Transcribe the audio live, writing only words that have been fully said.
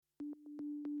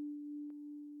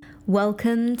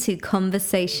Welcome to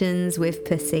Conversations with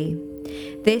Pussy.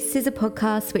 This is a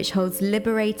podcast which holds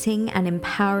liberating and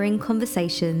empowering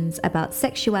conversations about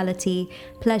sexuality,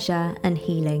 pleasure, and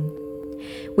healing.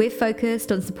 We're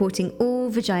focused on supporting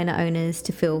all vagina owners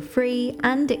to feel free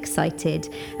and excited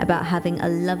about having a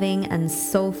loving and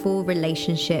soulful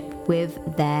relationship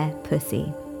with their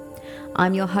pussy.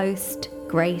 I'm your host,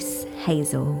 Grace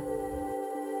Hazel.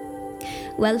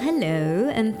 Well, hello,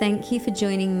 and thank you for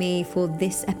joining me for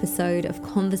this episode of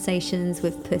Conversations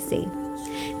with Pussy.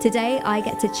 Today, I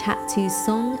get to chat to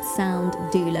song sound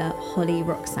doula Holly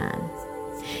Roxanne.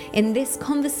 In this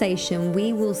conversation,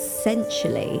 we will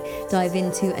sensually dive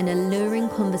into an alluring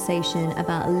conversation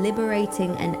about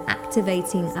liberating and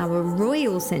activating our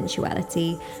royal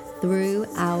sensuality through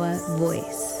our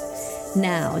voice.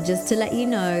 Now, just to let you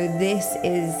know, this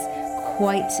is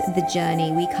quite the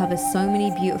journey. We cover so many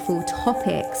beautiful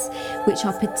topics which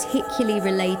are particularly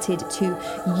related to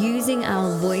using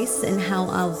our voice and how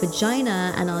our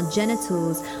vagina and our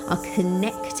genitals are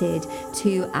connected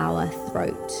to our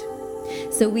throat.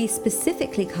 So we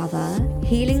specifically cover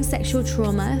healing sexual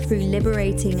trauma through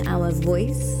liberating our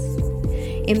voice,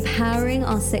 empowering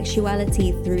our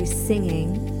sexuality through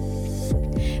singing,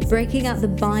 breaking out the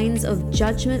binds of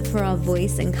judgment for our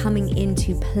voice and coming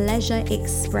into pleasure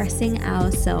expressing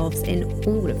ourselves in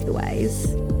all of the ways,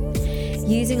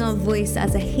 using our voice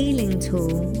as a healing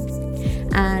tool,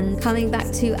 and coming back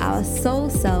to our soul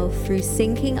self through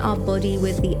syncing our body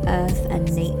with the earth and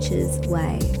nature's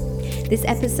way. This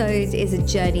episode is a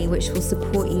journey which will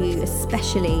support you,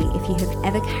 especially if you have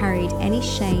ever carried any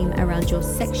shame around your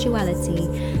sexuality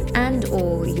and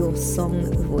or your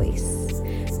song voice.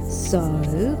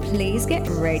 So please get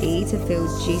ready to feel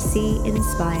juicy,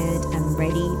 inspired, and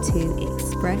ready to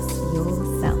express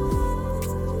yourself.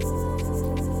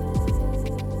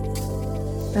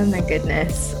 Oh my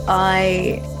goodness,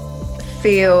 I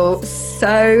feel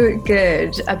so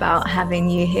good about having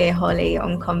you here, Holly,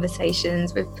 on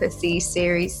Conversations with Pussy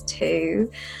Series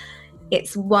 2.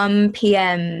 It's 1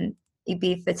 p.m.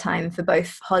 Ibiza time for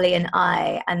both Holly and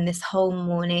I, and this whole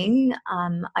morning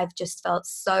I've just felt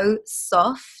so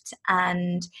soft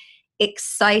and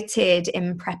excited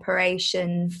in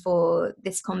preparation for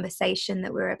this conversation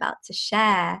that we're about to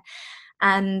share.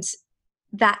 And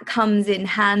that comes in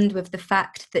hand with the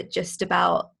fact that just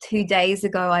about 2 days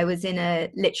ago I was in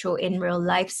a literal in real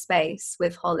life space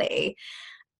with Holly,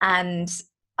 and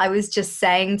I was just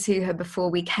saying to her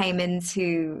before we came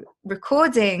into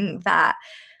recording that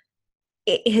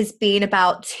it has been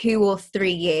about 2 or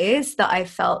 3 years that I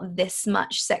felt this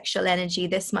much sexual energy,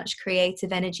 this much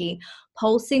creative energy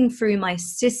pulsing through my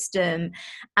system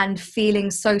and feeling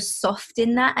so soft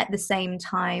in that at the same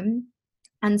time.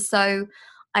 And so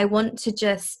I want to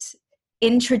just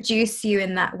introduce you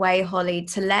in that way, Holly,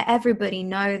 to let everybody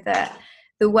know that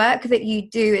the work that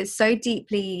you do is so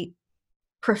deeply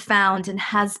profound and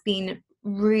has been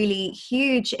really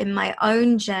huge in my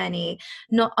own journey,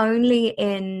 not only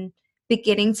in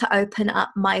beginning to open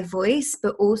up my voice,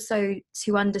 but also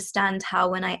to understand how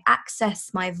when I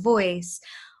access my voice,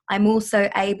 I'm also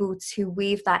able to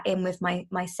weave that in with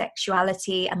my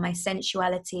sexuality and my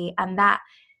sensuality. And that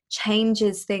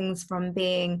changes things from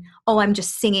being, oh, I'm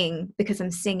just singing because I'm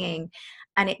singing.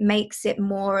 And it makes it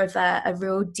more of a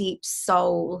real deep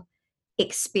soul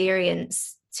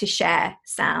experience to share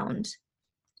sound.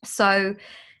 So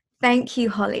thank you,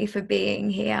 Holly, for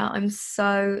being here. I'm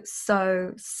so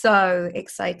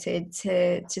excited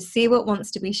to see what wants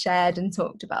to be shared and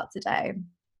talked about today.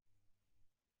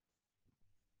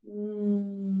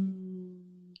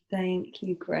 Thank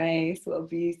you, Grace. What a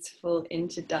beautiful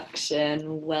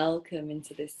introduction. Welcome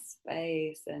into this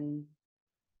space. And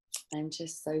I'm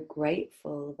just so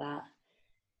grateful that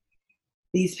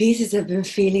these pieces have been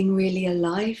feeling really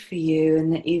alive for you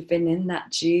and that you've been in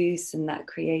that juice and that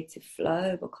creative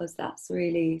flow, because that's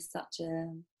really such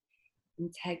an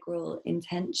integral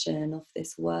intention of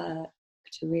this work,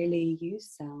 to really use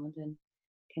sound and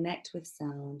connect with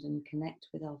sound and connect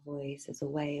with our voice as a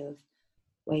way of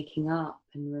waking up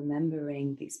and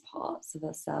remembering these parts of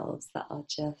ourselves that are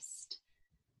just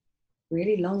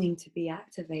really longing to be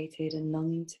activated and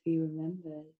longing to be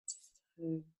remembered.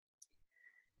 So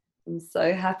I'm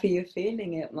so happy you're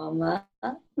feeling it, Mama.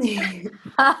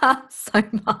 So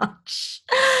much.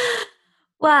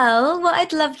 Well, what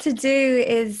I'd love to do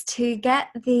is to get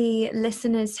the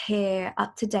listeners here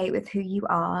up to date with who you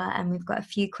are, and we've got a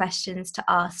few questions to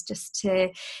ask just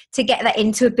to get that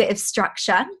into a bit of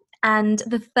structure. And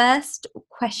the first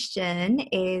question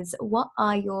is, what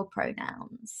are your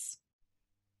pronouns?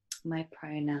 My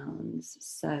pronouns.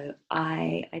 So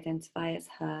I identify as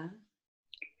her.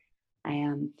 I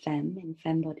am femme in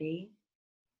femme body.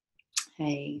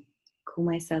 I call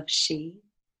myself she.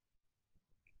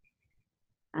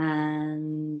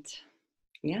 And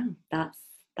yeah, that's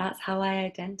how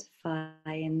I identify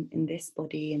in this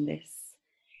body,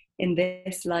 in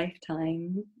this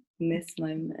lifetime, in this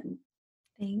moment.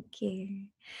 Thank you.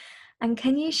 And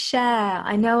can you share,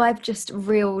 I know I've just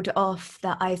reeled off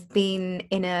that I've been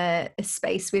in a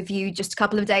space with you just a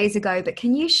couple of days ago, but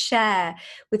can you share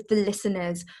with the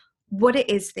listeners what it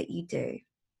is that you do?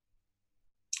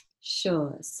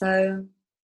 Sure. So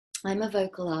I'm a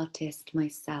vocal artist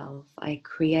myself. I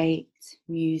create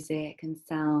music and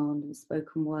sound and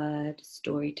spoken word,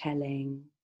 storytelling,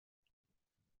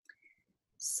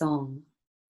 song.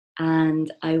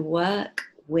 And I work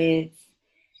with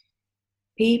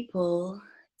people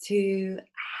to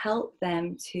help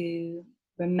them to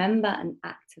remember and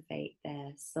activate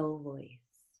their soul voice.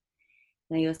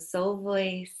 Now, your soul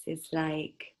voice is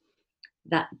like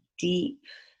that deep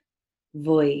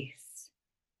voice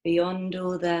beyond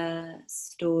all the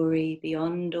story,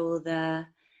 beyond all the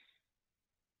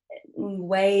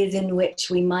ways in which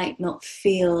we might not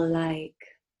feel like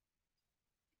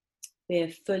we're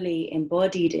fully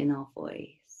embodied in our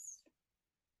voice.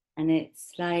 And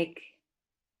it's like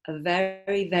a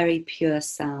very, very pure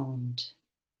sound.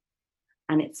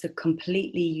 And it's a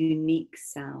completely unique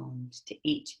sound to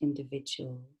each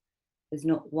individual. There's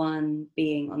not one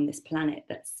being on this planet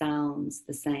that sounds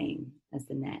the same as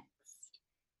the next.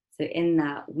 So in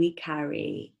that, we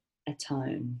carry a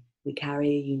tone. We carry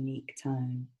a unique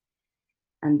tone.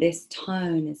 And this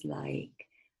tone is like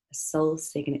a soul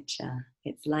signature.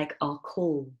 It's like our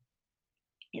call.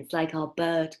 It's like our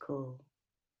bird call.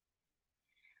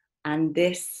 And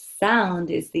this sound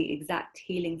is the exact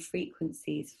healing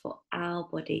frequencies for our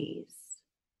bodies.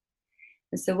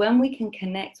 And so when we can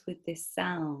connect with this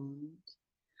sound,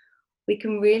 we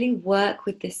can really work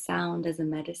with this sound as a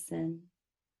medicine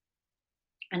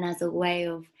and as a way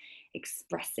of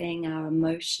expressing our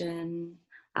emotion,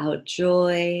 our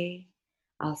joy,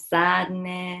 our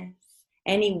sadness,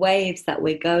 any waves that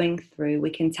we're going through. We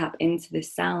can tap into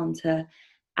this sound to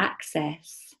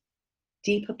access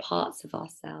deeper parts of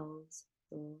ourselves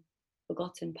or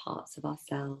forgotten parts of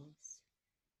ourselves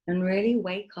and really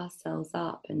wake ourselves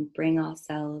up and bring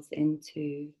ourselves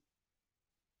into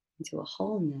a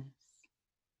wholeness.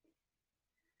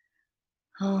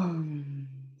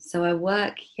 So I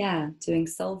work, doing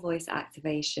soul voice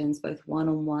activations, both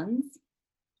one-on-ones,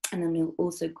 and then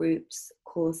also groups,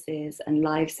 courses, and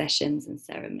live sessions and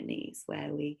ceremonies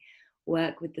where we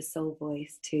work with the soul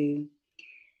voice to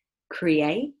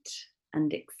create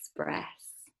and express.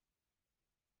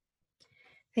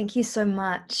 Thank you so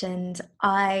much. And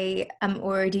I am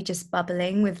already just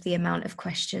bubbling with the amount of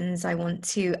questions I want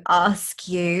to ask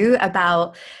you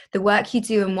about the work you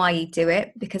do and why you do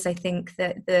it, because I think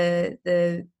that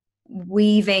the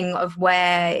weaving of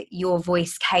where your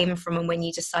voice came from and when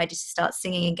you decided to start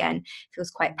singing again feels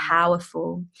quite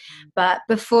powerful. But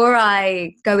before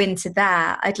I go into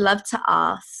that, I'd love to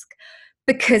ask,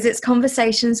 because it's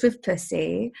Conversations with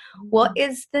Pussy, what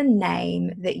is the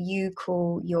name that you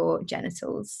call your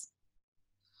genitals?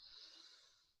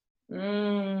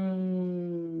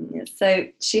 So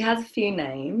she has a few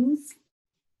names,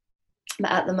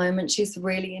 but at the moment she's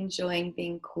really enjoying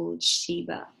being called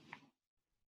Sheba.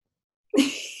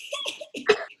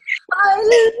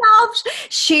 I love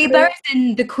Sheba, as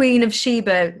in the Queen of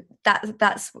Sheba.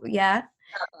 That's yeah.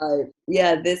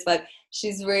 This vibe.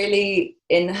 She's really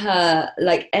in her,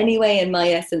 like, anyway, in my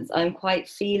essence, I'm quite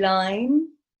feline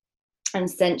and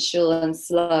sensual and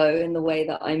slow in the way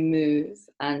that I move.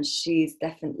 And she's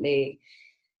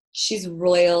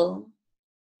royal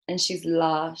and she's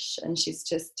lush and she's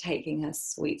just taking her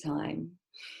sweet time.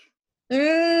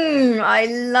 I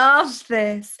love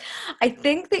this. I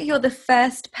think that you're the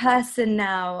first person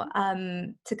now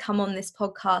to come on this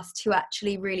podcast to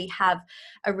actually really have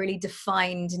a really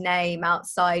defined name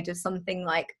outside of something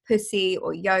like pussy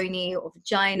or yoni or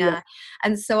vagina. Yeah.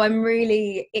 And so I'm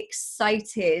really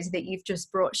excited that you've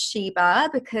just brought Sheba,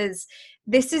 because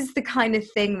this is the kind of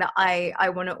thing that I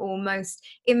want to almost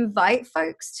invite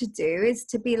folks to do, is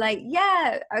to be like,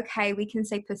 yeah, okay, we can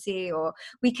say pussy, or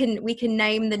we can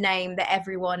name the name that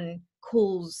everyone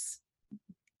calls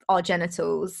our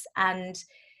genitals. And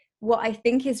what I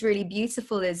think is really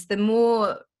beautiful is the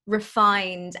more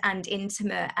refined and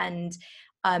intimate and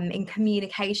in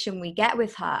communication we get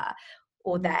with her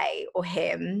or they or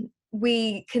him,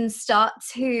 we can start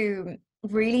to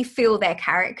really feel their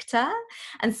character.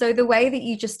 And so the way that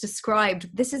you just described,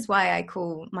 this is why I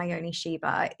call my yoni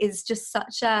Shiba, is just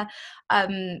such a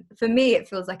for me it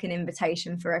feels like an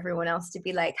invitation for everyone else to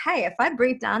be like, hey, if I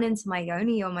breathe down into my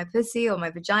yoni or my pussy or my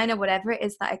vagina, whatever it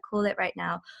is that I call it right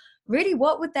now, really,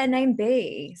 what would their name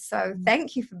be? So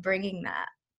thank you for bringing that.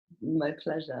 My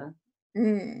pleasure.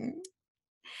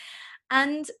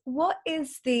 And what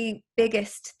is the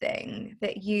biggest thing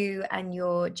that you and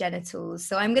your genitals,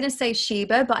 so I'm going to say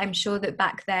Shiba, but I'm sure that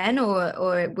back then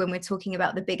or when we're talking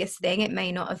about the biggest thing,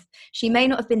 she may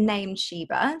not have been named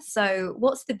Shiba. So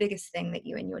what's the biggest thing that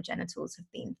you and your genitals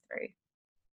have been through?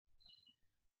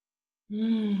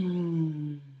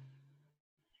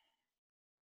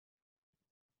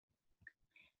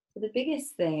 So the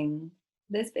biggest thing,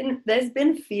 there's been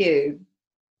a few.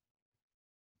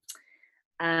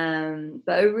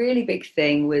 But a really big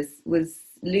thing was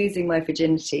losing my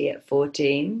virginity at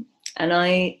 14. And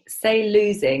I say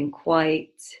losing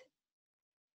quite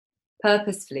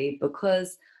purposefully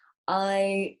because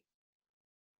it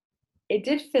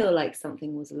did feel like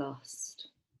something was lost.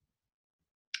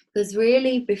 Because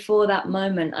really before that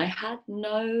moment, I had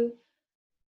no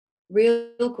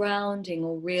real grounding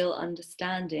or real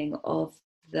understanding of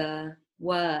the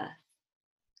worth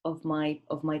of my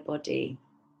body,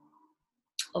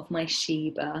 of my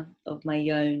Shiba, of my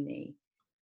yoni.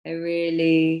 I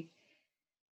really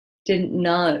didn't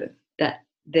know that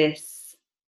this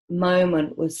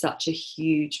moment was such a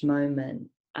huge moment,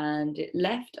 and it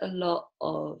left a lot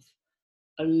of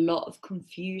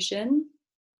confusion,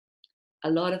 a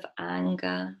lot of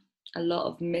anger, a lot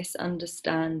of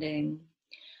misunderstanding,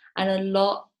 and a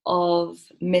lot of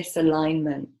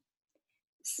misalignment.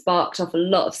 Sparked off a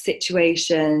lot of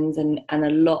situations and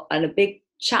a big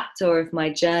chapter of my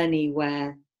journey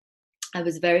where I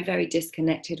was very, very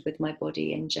disconnected with my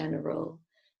body in general.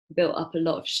 Built up a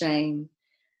lot of shame,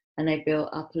 and I built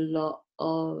up a lot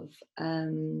of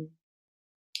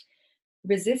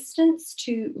resistance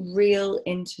to real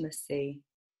intimacy,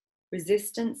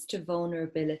 resistance to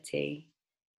vulnerability,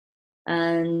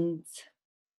 and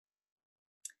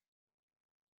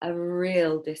a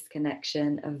real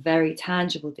disconnection, a very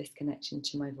tangible disconnection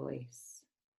to my voice.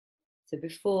 So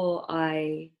before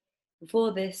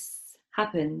this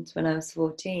happened when I was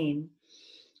 14,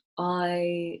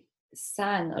 I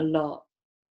sang a lot.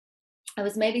 I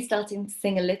was maybe starting to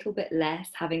sing a little bit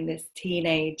less, having this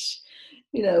teenage,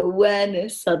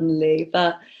 awareness suddenly.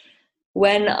 But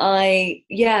when I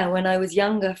was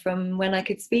younger, from when I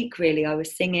could speak, really, I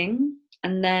was singing.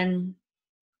 And then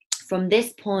from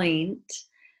this point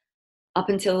up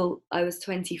until I was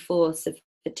 24, so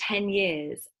for 10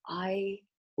 years, I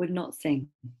would not sing.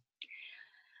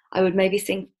 I would maybe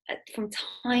sing from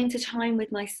time to time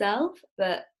with myself,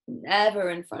 but never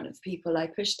in front of people. I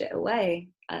pushed it away,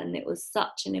 and it was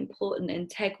such an important,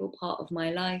 integral part of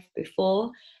my life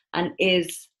before and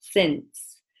is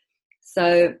since.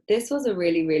 So this was a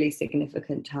really, really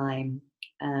significant time.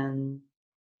 And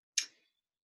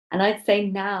I'd say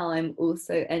now I'm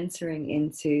also entering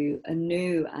into a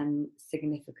new and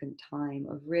significant time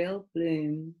of real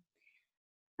bloom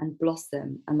and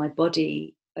blossom, and my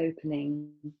body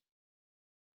opening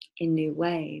in new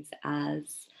ways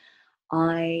as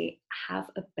I have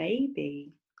a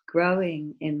baby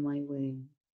growing in my womb.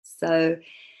 So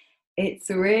it's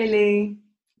really,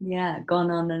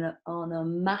 gone on a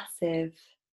massive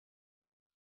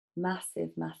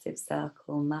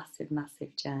circle,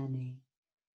 massive journey.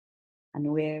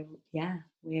 And we're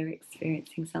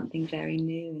experiencing something very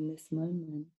new in this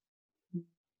moment.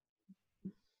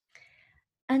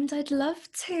 And I'd love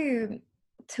to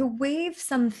weave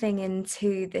something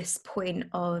into this point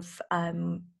of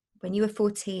when you were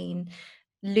 14,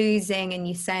 losing, and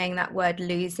you saying that word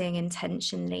losing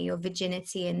intentionally, your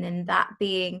virginity, and then that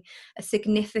being a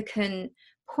significant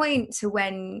point to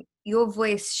when your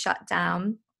voice shut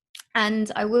down.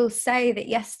 And I will say that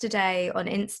yesterday on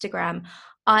Instagram,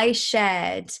 I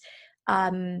shared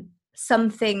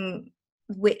something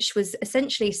which was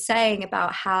essentially saying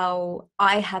about how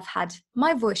I have had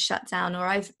my voice shut down, or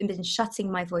I've been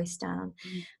shutting my voice down.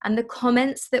 And the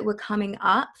comments that were coming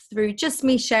up through just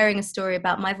me sharing a story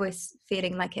about my voice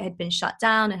feeling like it had been shut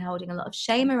down and holding a lot of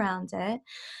shame around it,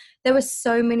 there were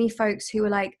so many folks who were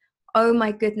like, oh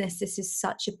my goodness, this is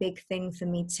such a big thing for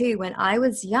me too. When I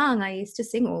was young, I used to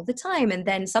sing all the time, and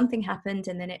then something happened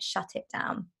and then it shut it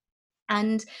down.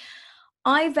 And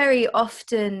I very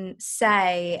often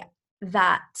say,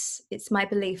 that it's my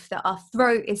belief that our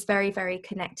throat is very, very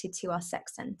connected to our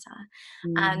sex center.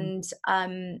 And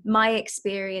my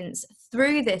experience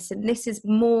through this, and this is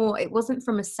more, it wasn't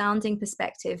from a sounding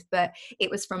perspective, but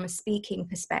it was from a speaking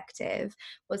perspective,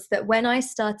 was that when I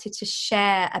started to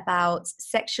share about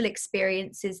sexual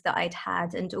experiences that I'd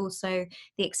had, and also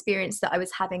the experience that I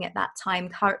was having at that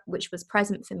time, which was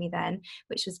present for me then,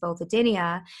 which was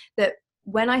vulvodynia, that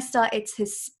when I started to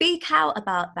speak out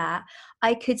about that,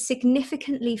 I could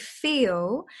significantly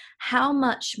feel how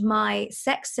much my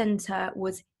sex center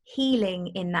was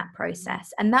healing in that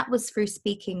process. And that was through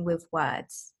speaking with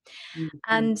words.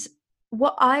 And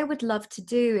what I would love to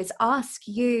do is ask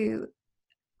you,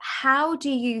 how do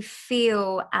you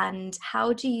feel and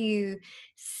how do you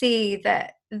see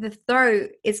that the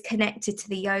throat is connected to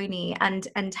the yoni,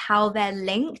 and how they're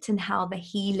linked, and how the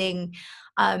healing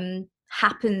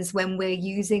happens when we're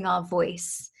using our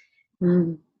voice?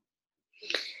 So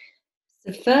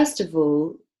first of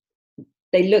all,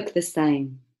 they look the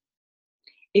same.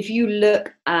 If you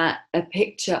look at a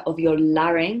picture of your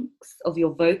larynx, of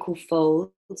your vocal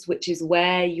folds, which is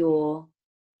where your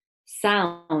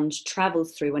sound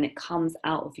travels through when it comes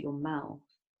out of your mouth,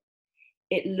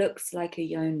 it looks like a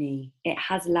yoni. It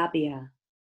has labia.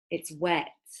 It's wet.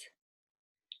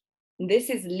 This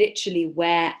is literally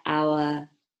where our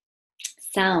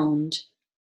sound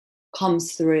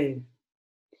comes through.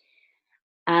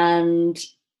 And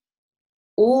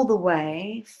all the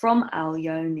way from our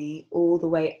yoni, all the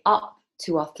way up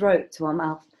to our throat, to our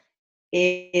mouth,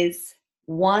 is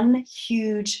one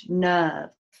huge nerve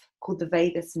called the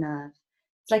vagus nerve.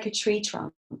 It's like a tree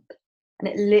trunk, and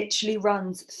it literally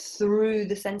runs through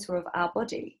the center of our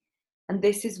body. And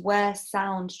this is where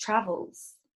sound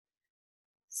travels.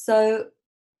 So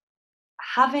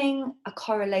having a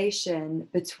correlation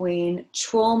between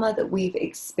trauma that we've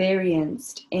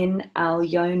experienced in our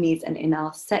yonis and in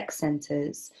our sex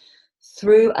centers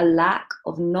through a lack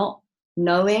of not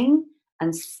knowing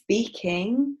and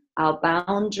speaking our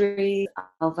boundaries,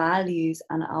 our values,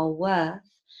 and our worth,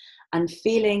 and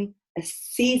feeling a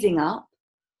seizing up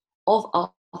of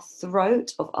our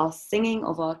throat, of our singing,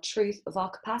 of our truth, of our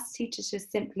capacity to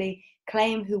just simply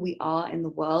claim who we are in the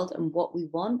world and what we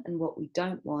want and what we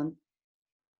don't want,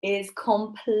 is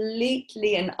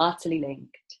completely and utterly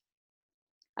linked.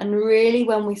 And really,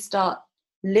 when we start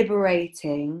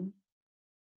liberating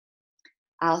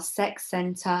our sex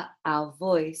center, our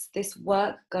voice, this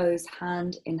work goes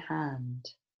hand in hand.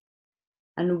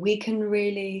 And we can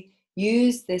really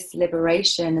use this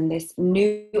liberation and this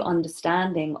new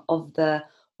understanding of the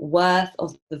worth,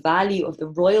 of the value, of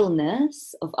the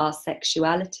royalness of our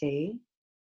sexuality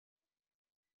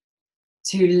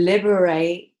to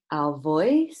liberate our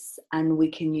voice. And we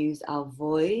can use our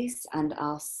voice and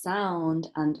our sound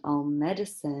and our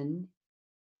medicine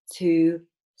to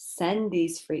send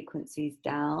these frequencies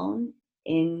down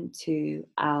into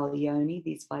our yoni,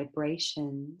 these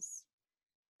vibrations,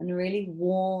 and really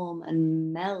warm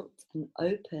and melt and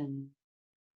open.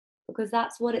 Because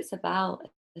that's what it's about,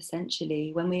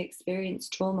 essentially. When we experience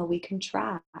trauma, we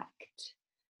contract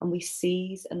and we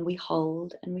seize and we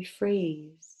hold and we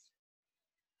freeze.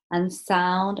 And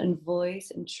sound and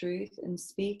voice and truth and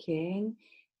speaking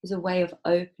is a way of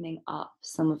opening up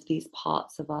some of these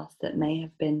parts of us that may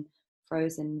have been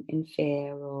frozen in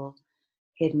fear or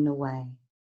hidden away.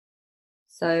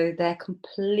 So they're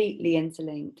completely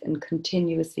interlinked and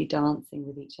continuously dancing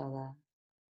with each other.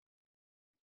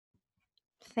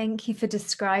 Thank you for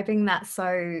describing that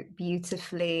so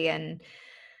beautifully. And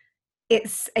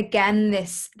it's again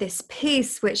this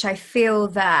piece which I feel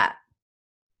that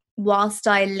whilst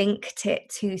I linked it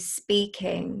to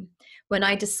speaking, when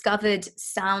I discovered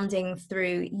sounding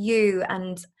through you,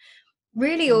 and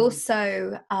really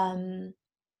also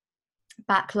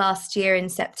back last year in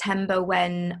September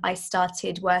when I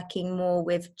started working more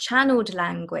with channeled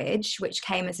language, which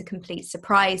came as a complete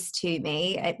surprise to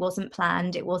me. It wasn't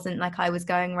planned. It wasn't like I was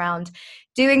going around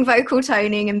doing vocal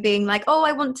toning and being like, oh,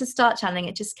 I want to start channeling.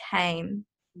 It just came.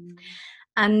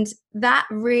 And that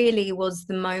really was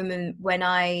the moment when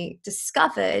I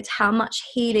discovered how much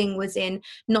healing was in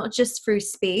not just through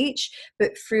speech,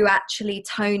 but through actually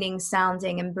toning,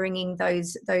 sounding, and bringing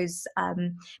those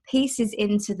pieces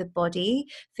into the body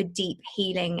for deep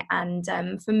healing and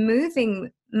for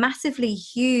moving massively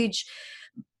huge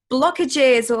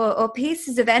blockages or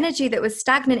pieces of energy that was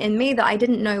stagnant in me that I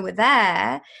didn't know were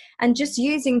there. And just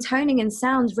using toning and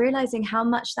sound, realizing how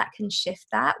much that can shift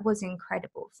that was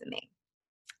incredible for me.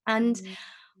 And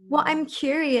what I'm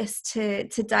curious to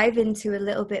dive into a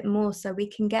little bit more, so we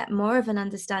can get more of an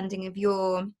understanding of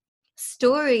your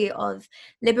story of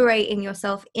liberating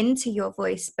yourself into your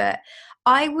voice. But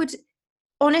I would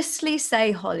honestly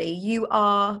say, Holly, you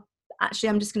are actually,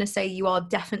 I'm just going to say you are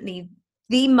definitely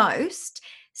the most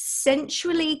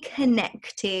sensually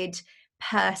connected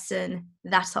person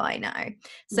that I know.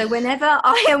 So whenever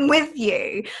I am with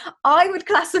you, I would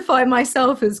classify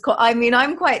myself as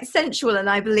I'm quite sensual, and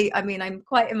I'm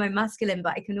quite in my masculine,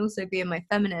 but I can also be in my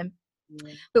feminine.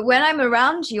 Yeah. But when I'm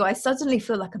around you, I suddenly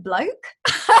feel like a bloke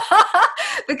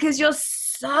because you're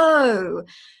so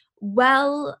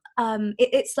well,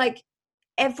 it's like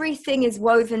everything is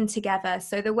woven together.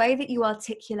 So the way that you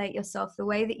articulate yourself, the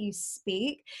way that you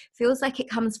speak, feels like it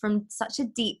comes from such a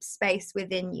deep space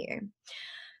within you.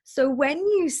 So when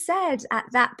you said at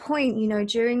that point,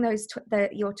 during those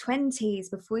your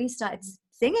 20s, before you started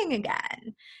singing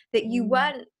again, that you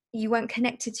weren't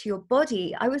connected to your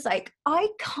body, I was like, I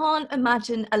can't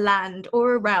imagine a land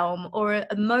or a realm or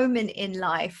a moment in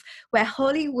life where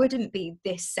Holly wouldn't be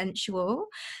this sensual.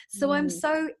 So I'm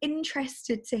so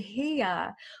interested to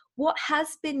hear what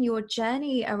has been your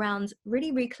journey around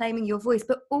really reclaiming your voice,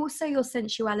 but also your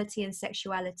sensuality and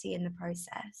sexuality in the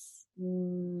process.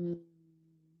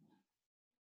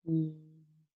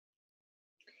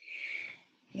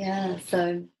 Yeah,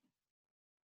 so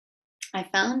I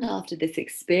found after this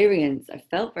experience, I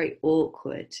felt very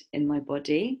awkward in my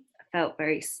body. I felt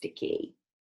very sticky.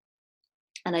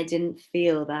 And I didn't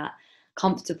feel that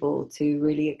comfortable to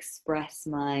really express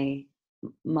my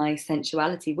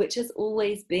sensuality, which has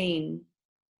always been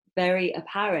very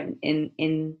apparent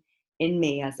in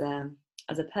me as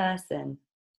a person.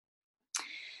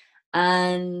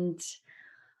 And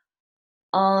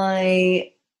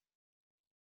I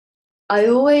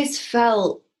always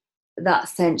felt that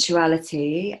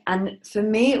sensuality, and for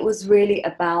me it was really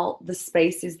about the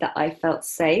spaces that I felt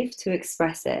safe to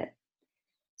express it.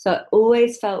 So I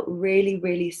always felt really,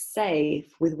 really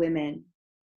safe with women,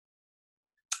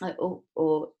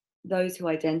 or those who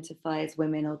identify as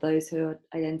women, or those who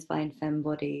identify in femme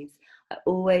bodies. I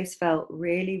always felt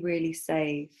really, really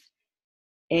safe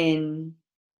in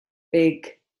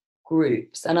big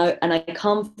groups, and I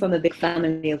come from a big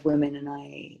family of women, and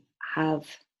I have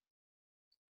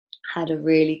had a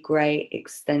really great,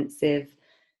 extensive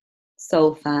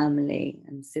soul family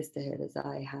and sisterhood as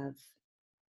I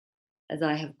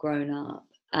have grown up.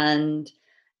 And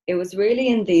it was really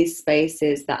in these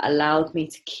spaces that allowed me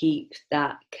to keep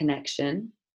that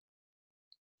connection,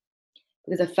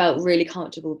 because I felt really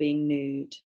comfortable being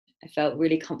nude. I felt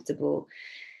really comfortable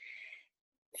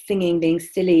singing, being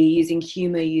silly, using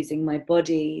humor, using my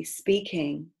body,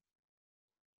 speaking,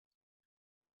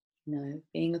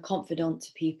 being a confidant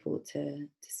to people to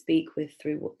speak with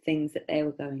through what things that they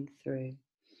were going through.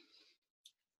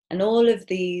 And all of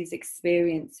these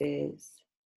experiences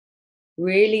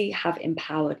really have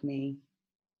empowered me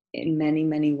in many,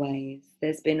 many ways.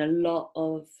 There's been a lot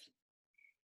of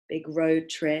big road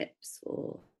trips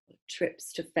or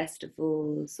trips to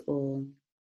festivals, or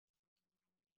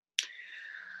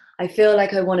I feel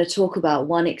like I want to talk about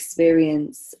one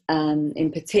experience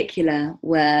in particular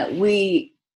where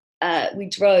we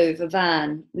drove a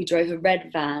van. We drove a red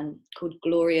van called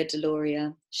Gloria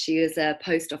Deloria. She is a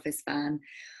post office van,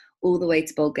 all the way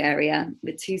to Bulgaria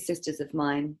with two sisters of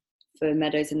mine for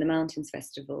Meadows in the Mountains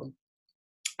Festival.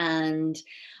 And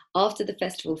after the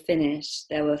festival finished,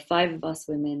 there were 5 of us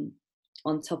women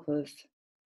on top of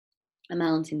a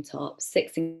mountaintop,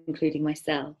 6 including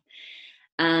myself.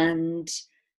 And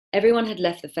everyone had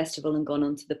left the festival and gone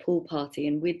on to the pool party,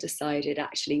 and we'd decided,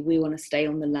 actually, we want to stay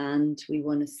on the land. We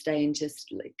want to stay and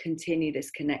just continue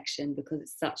this connection, because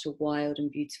it's such a wild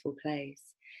and beautiful place.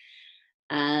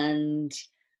 And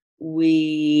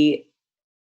we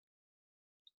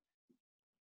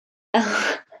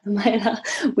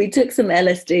we took some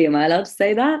LSD. Am I allowed to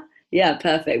say that? Yeah,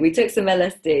 perfect. We took some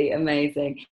LSD.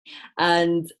 Amazing.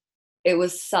 And it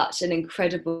was such an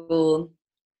incredible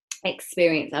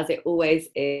experience, as it always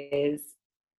is.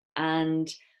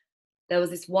 And there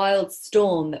was this wild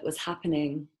storm that was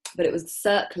happening, but it was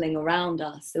circling around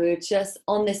us. So we were just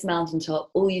on this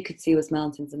mountaintop. All you could see was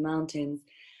mountains and mountains.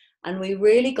 And we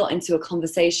really got into a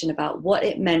conversation about what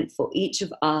it meant for each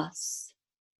of us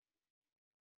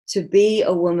to be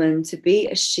a woman, to be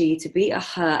a she, to be a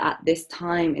her at this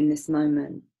time, in this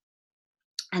moment.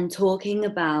 And talking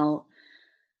about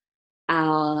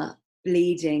our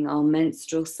bleeding, our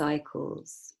menstrual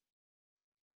cycles.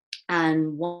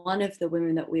 And one of the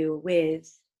women that we were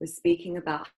with was speaking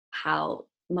about how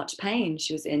much pain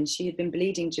she was in. She had been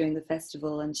bleeding during the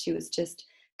festival, and she was just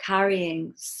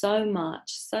carrying so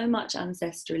much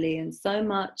ancestrally, and so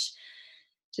much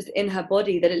just in her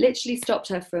body, that it literally stopped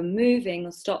her from moving,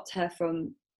 or stopped her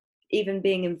from even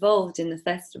being involved in the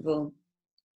festival.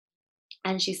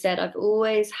 And she said, I've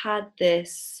always had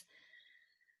this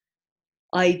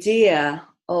idea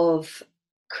of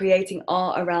creating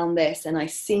art around this, and I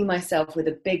see myself with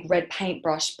a big red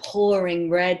paintbrush pouring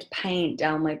red paint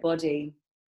down my body.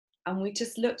 And we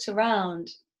just looked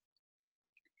around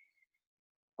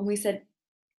and we said,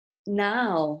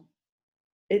 now,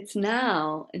 it's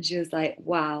now. And she was like,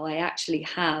 wow, I actually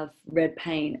have red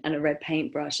paint and a red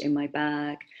paintbrush in my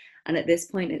bag. And at this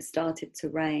point it started to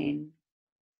rain,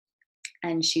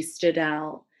 and she stood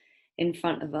out in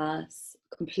front of us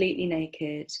completely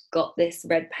naked, got this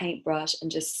red paintbrush and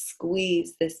just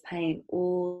squeezed this paint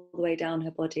all the way down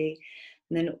her body.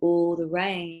 And then all the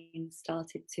rain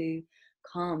started to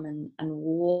come and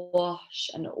wash,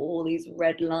 and all these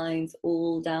red lines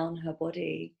all down her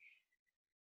body.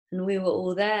 And we were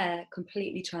all there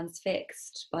completely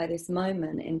transfixed by this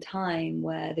moment in time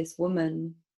where this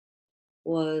woman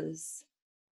was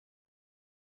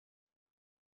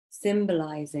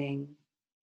symbolizing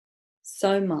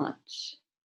so much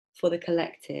for the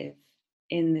collective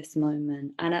in this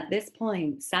moment. And at this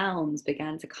point, sounds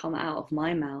began to come out of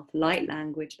my mouth, light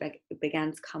language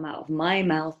began to come out of my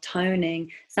mouth,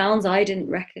 toning, sounds I didn't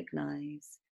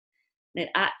recognize. And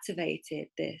it activated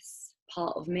this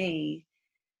part of me.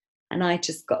 And I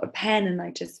just got a pen and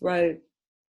I just wrote,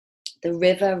 the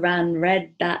river ran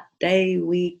red that day,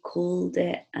 we called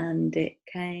it, and it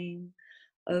came.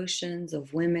 Oceans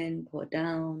of women poured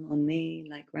down on me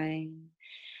like rain.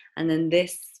 And then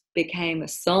this became a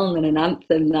song and an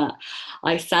anthem that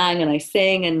I sang and I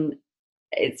sing, and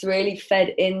it's really fed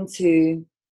into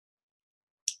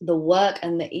the work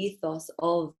and the ethos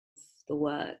of the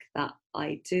work that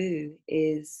I do,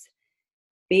 is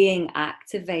being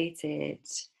activated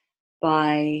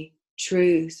by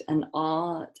truth and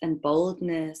art and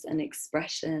boldness and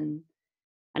expression,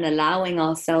 and allowing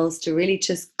ourselves to really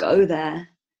just go there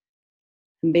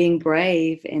and being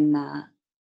brave in that.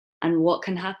 And what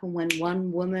can happen when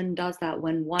one woman does that,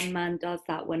 when one man does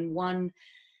that, when one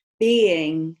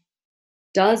being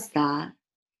does that,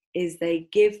 is they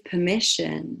give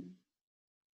permission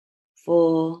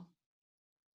for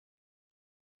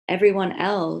everyone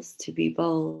else to be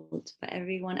bold, for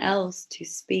everyone else to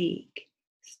speak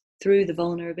through the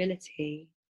vulnerability.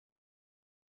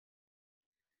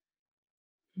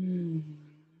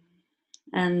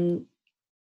 And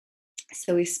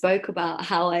so we spoke about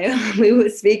we were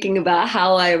speaking about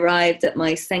how I arrived at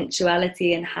my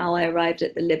sensuality and how I arrived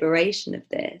at the liberation of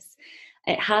this.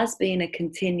 It has been a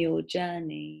continual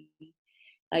journey,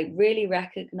 like really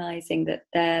recognizing that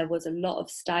there was a lot of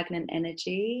stagnant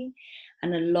energy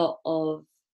and a lot of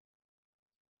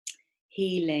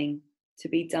healing to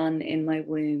be done in my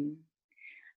womb.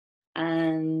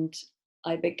 And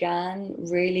I began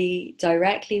really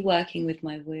directly working with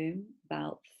my womb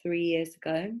about 3 years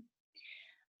ago,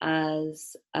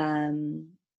 as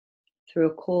through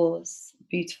a course,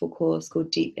 beautiful course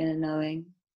called Deep Inner Knowing.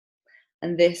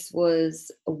 And this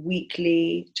was a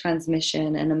weekly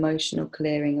transmission and emotional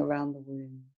clearing around the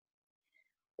womb.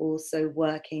 Also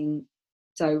working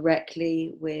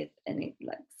directly with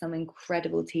some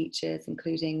incredible teachers,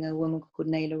 including a woman called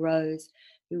Nayla Rose,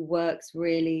 who works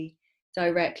really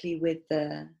directly with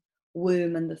the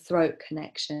womb and the throat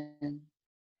connection.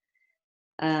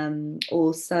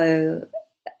 Also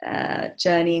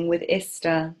journeying with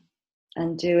Ista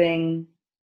and doing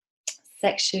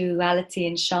sexuality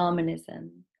and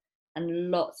shamanism,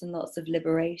 and lots of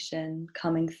liberation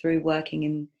coming through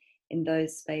working in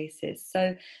those spaces.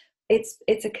 So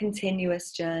it's a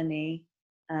continuous journey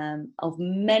of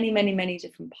many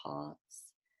different parts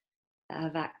that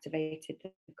have activated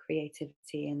the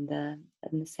creativity and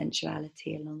the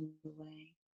sensuality along the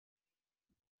way.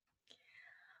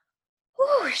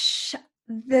 Whoosh,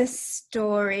 the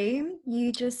story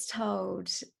you just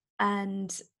told,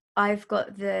 and I've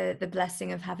got the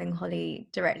blessing of having Holly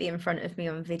directly in front of me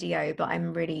on video, but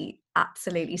I'm really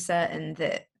absolutely certain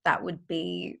that that would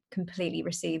be completely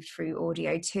received through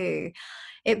audio too.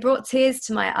 It brought tears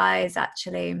to my eyes,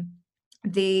 actually.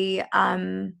 The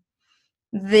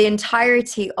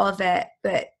entirety of it,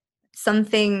 but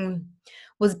something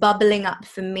was bubbling up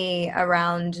for me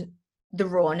around the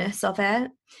rawness of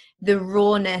it, the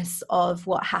rawness of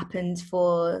what happened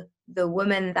for the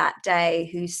woman that day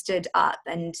who stood up,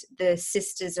 and the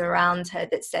sisters around her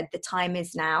that said the time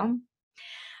is now.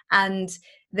 And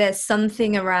there's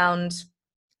something around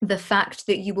the fact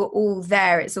that you were all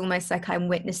there. It's almost like I'm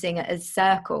witnessing a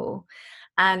circle,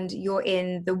 and you're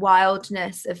in the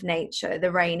wildness of nature.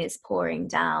 The rain is pouring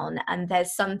down, and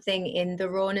there's something in the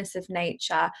rawness of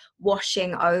nature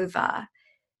washing over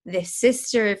this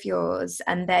sister of yours,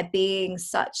 and there being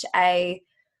such a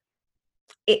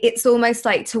it's almost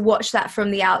like to watch that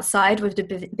from the outside would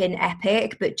have been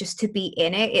epic, but just to be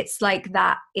in it, it's like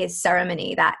that is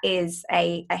ceremony. That is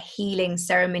a healing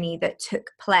ceremony that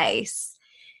took place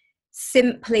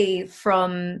simply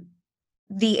from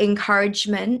the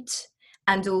encouragement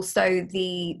and also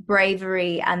the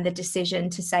bravery and the decision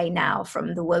to say now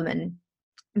from the woman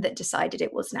that decided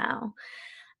it was now.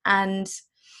 And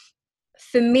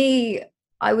for me,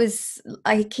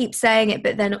 I keep saying it,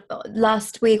 but then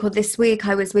last week or this week,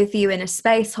 I was with you in a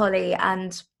space, Holly,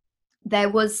 and there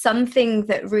was something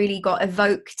that really got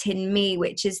evoked in me,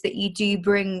 which is that you do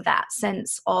bring that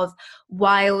sense of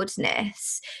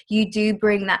wildness. You do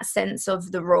bring that sense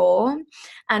of the raw,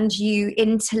 and you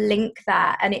interlink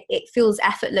that, and it feels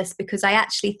effortless because I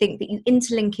actually think that you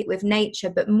interlink it with nature,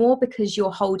 but more because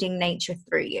you're holding nature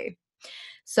through you.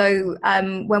 So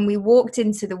when we walked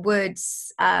into the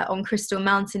woods on Crystal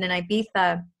Mountain in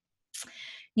Ibiza,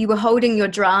 you were holding your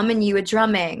drum and you were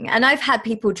drumming. And I've had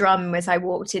people drum as I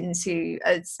walked into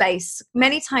a space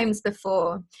many times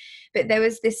before. But there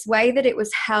was this way that it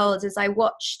was held as I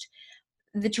watched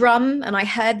the drum and I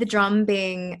heard the drum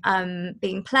being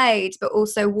played, but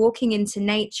also walking into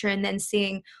nature and then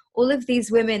seeing all of these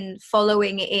women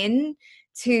following in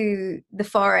to the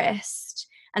forest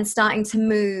and starting to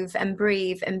move and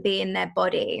breathe and be in their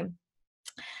body.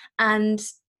 And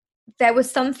there was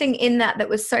something in that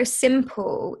was so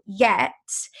simple, yet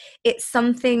it's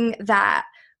something that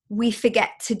we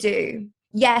forget to do.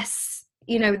 Yes,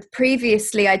 you know,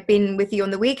 previously I'd been with you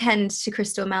on the weekend to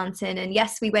Crystal Mountain, and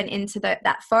yes, we went into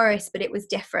that forest, but it was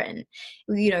different.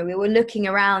 You know, we were looking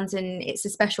around and it's a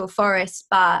special forest,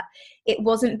 but it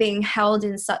wasn't being held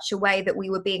in such a way that we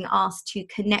were being asked to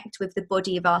connect with the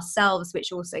body of ourselves,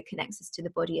 which also connects us to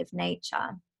the body of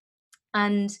nature.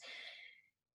 And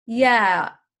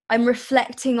yeah, I'm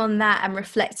reflecting on that. I'm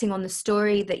reflecting on the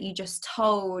story that you just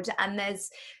told. And there's,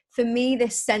 for me,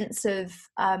 this sense of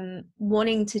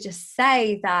wanting to just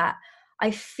say that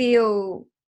I feel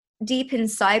deep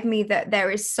inside me that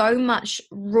there is so much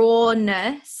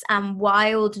rawness and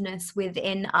wildness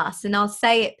within us. And I'll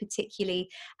say it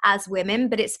particularly as women,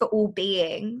 but it's for all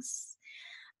beings.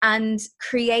 And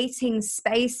creating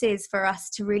spaces for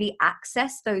us to really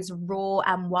access those raw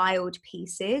and wild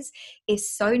pieces is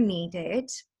so needed.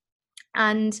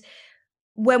 And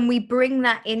when we bring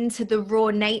that into the raw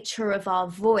nature of our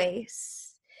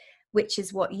voice, which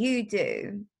is what you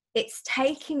do, it's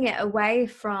taking it away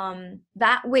from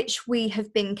that which we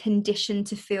have been conditioned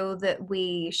to feel that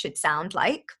we should sound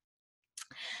like.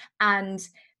 And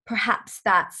perhaps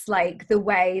that's like the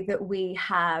way that we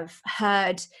have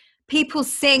heard people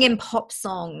sing in pop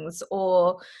songs,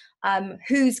 or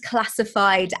who's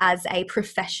classified as a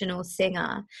professional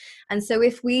singer. And so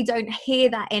if we don't hear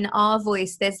that in our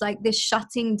voice, there's like this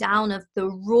shutting down of the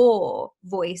raw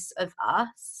voice of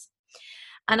us.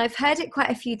 And I've heard it quite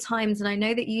a few times, and I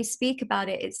know that you speak about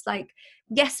it. It's like,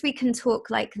 yes, we can talk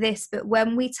like this, but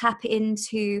when we tap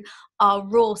into our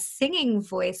raw singing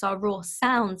voice, our raw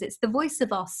sounds, it's the voice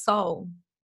of our soul.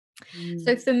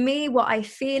 So for me, what I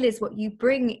feel is what you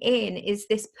bring in is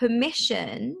this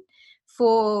permission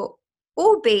for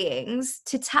all beings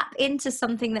to tap into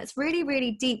something that's really,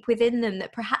 really deep within them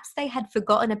that perhaps they had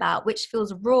forgotten about, which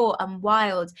feels raw and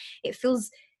wild. It feels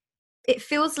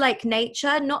like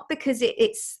nature, not because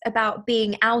it's about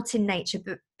being out in nature,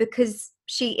 but because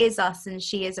she is us and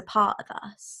she is a part of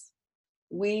us.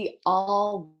 We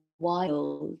are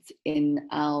wild in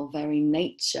our very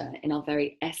nature, in our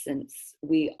very essence.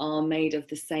 We are made of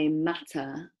the same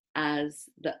matter as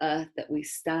the earth that we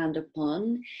stand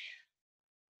upon.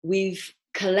 We've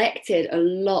collected a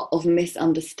lot of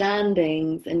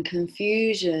misunderstandings and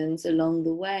confusions along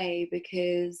the way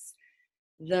because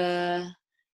the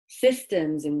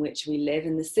systems in which we live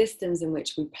and the systems in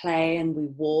which we play and we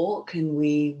walk and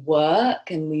we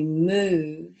work and we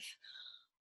move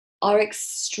are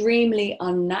extremely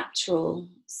unnatural.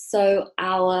 So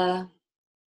I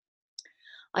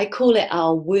call it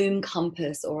our womb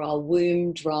compass or our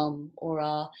womb drum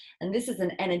and this is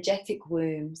an energetic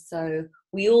womb. So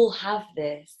we all have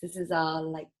this. This is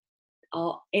our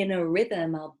inner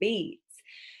rhythm, our beats.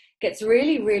 Gets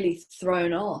really, really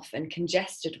thrown off and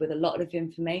congested with a lot of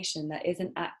information that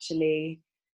isn't actually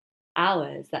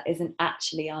ours, that isn't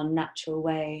actually our natural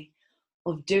way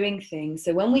of doing things.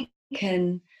 So when we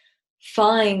can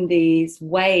find these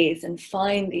ways and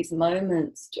find these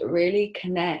moments to really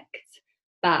connect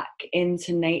back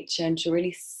into nature and to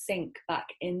really sink back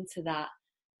into that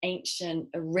ancient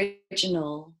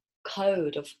original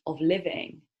code of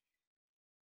living,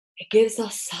 it gives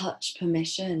us such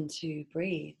permission to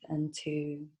breathe and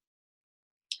to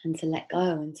let go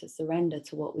and to surrender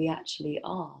to what we actually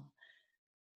are.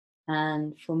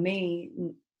 And for me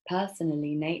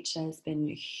personally, nature has been,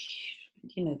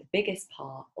 the biggest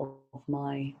part of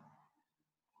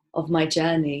my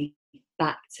journey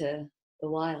back to the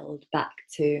wild, back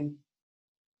to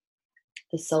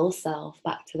the soul self,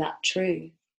 back to that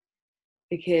truth.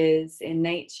 Because in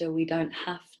nature, we don't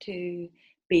have to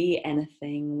be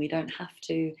anything, we don't have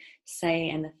to say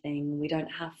anything, we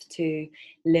don't have to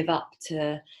live up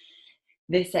to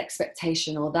this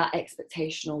expectation or that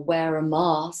expectation or wear a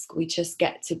mask. We just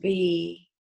get to be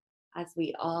as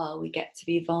we are. We get to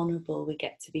be vulnerable, we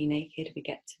get to be naked, we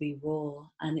get to be raw.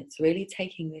 And it's really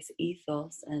taking this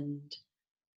ethos and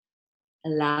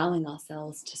allowing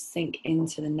ourselves to sink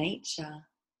into the nature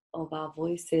of our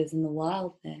voices and the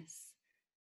wildness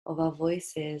of our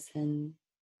voices, and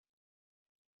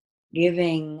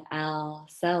giving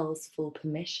ourselves full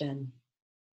permission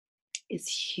is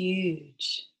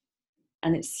huge,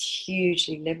 and it's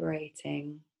hugely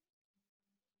liberating.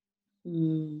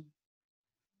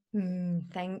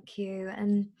 Thank you.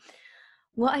 And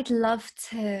what I'd love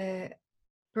to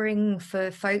bring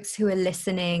for folks who are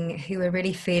listening, who are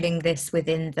really feeling this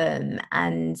within them,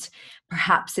 and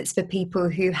perhaps it's for people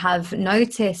who have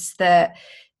noticed that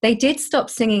they did stop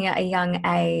singing at a young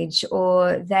age,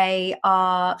 or they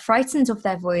are frightened of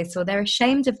their voice, or they're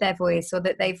ashamed of their voice, or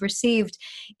that they've received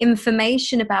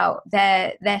information about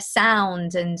their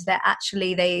sound and that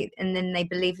actually then they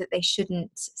believe that they shouldn't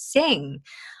sing.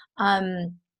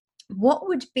 What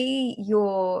would be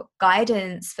your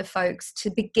guidance for folks to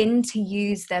begin to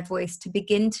use their voice, to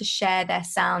begin to share their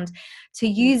sound, to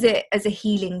use it as a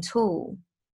healing tool?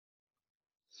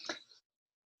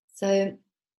 So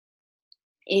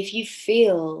if you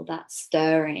feel that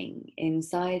stirring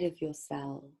inside of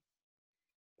yourself,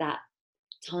 that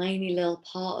tiny little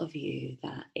part of you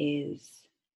that is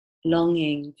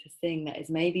longing to sing, that is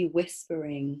maybe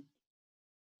whispering,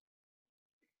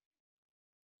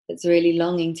 that's really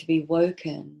longing to be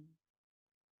woken,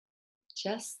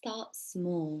 just start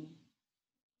small.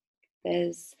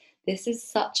 This is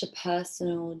such a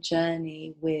personal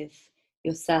journey with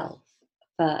yourself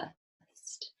first.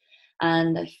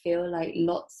 And I feel like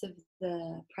lots of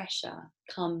the pressure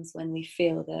comes when we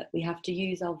feel that we have to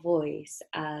use our voice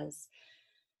as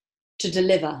to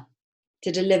deliver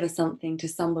something to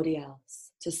somebody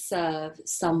else, to serve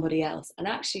somebody else. And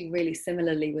actually, really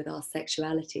similarly with our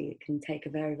sexuality, it can take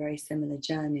a very, very similar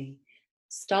journey.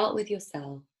 Start with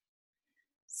yourself.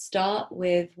 Start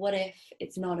with, what if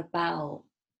it's not about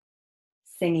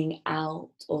singing out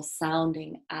or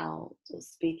sounding out or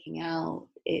speaking out?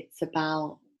 It's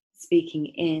about speaking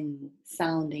in,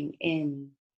 sounding in,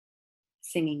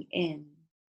 singing in.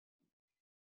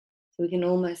 So we can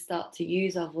almost start to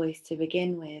use our voice to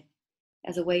begin with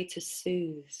as a way to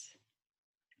soothe.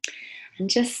 And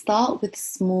just start with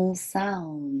small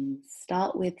sounds.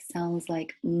 Start with sounds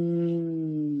like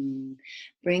Bring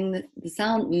the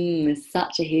sound is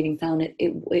such a healing sound.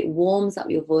 It warms up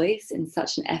your voice in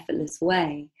such an effortless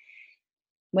way.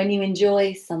 When you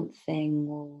enjoy something,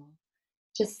 or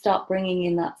just start bringing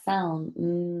in that sound,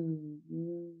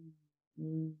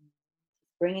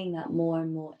 bringing that more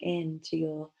and more into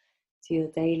your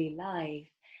daily life,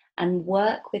 and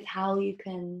work with how you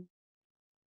can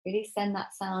really send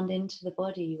that sound into the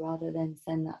body rather than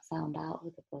send that sound out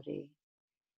of the body.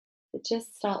 But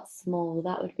just start small.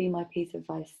 That would be my piece of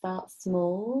advice. Start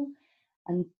small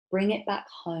and bring it back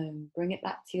home. Bring it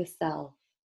back to yourself.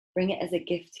 Bring it as a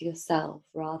gift to yourself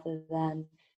rather than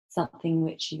something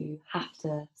which you have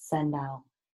to send out.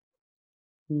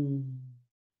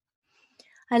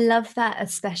 I love that,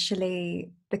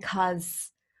 especially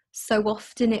because so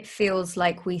often it feels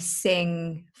like we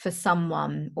sing for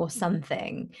someone or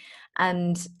something.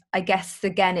 And I guess,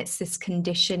 again, it's this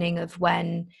conditioning of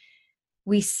when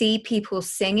we see people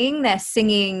singing, they're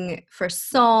singing for a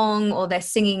song or they're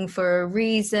singing for a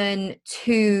reason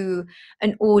to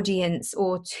an audience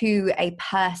or to a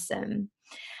person.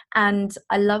 And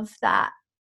I love that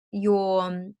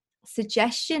your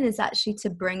suggestion is actually to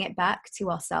bring it back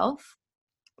to ourselves,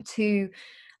 to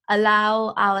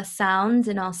allow our sound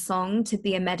and our song to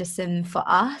be a medicine for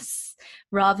us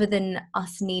rather than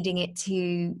us needing it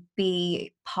to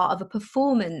be part of a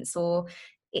performance or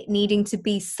it needing to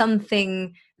be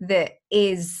something that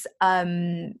is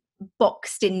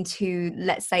boxed into,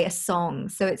 let's say, a song.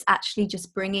 So it's actually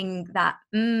just bringing that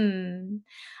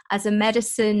as a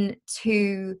medicine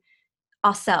to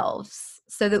ourselves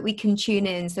so that we can tune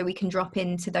in, so we can drop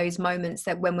into those moments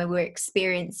that when we're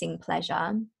experiencing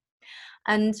pleasure.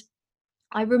 And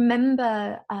I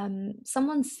remember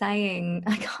someone saying,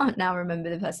 I can't now remember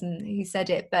the person who said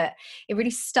it, but it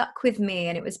really stuck with me.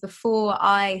 And it was before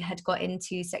I had got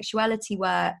into sexuality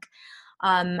work.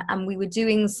 and we were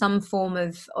doing some form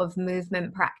of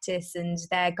movement practice, and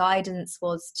their guidance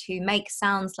was to make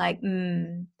sounds like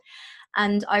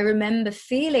and I remember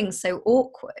feeling so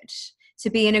awkward to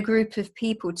be in a group of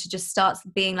people to just start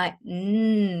being like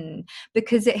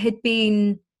because it had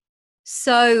been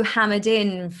so hammered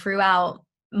in throughout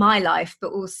my life,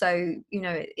 but also, you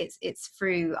know, it's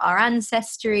through our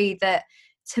ancestry that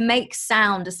to make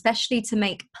sound, especially to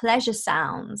make pleasure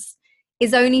sounds,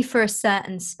 is only for a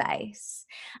certain space.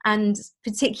 And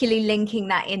particularly linking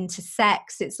that into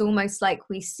sex, it's almost like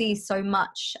we see so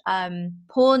much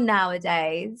porn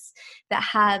nowadays that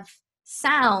have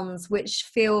sounds which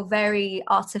feel very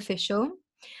artificial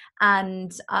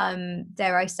and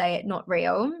dare I say it, not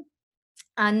real.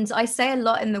 And I say a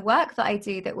lot in the work that I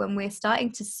do that when we're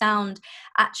starting to sound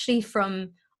actually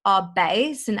from our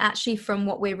base and actually from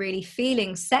what we're really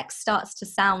feeling, sex starts to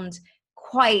sound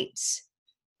quite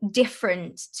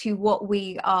different to what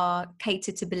we are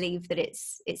catered to believe that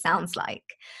it sounds like.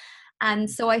 And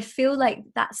so I feel like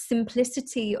that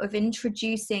simplicity of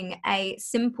introducing a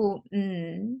simple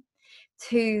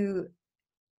to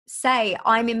say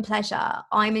I'm in pleasure,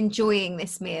 I'm enjoying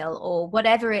this meal, or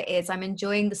whatever it is, I'm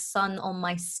enjoying the sun on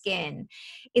my skin,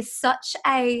 is such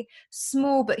a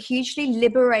small but hugely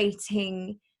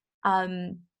liberating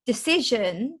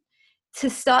decision to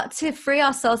start to free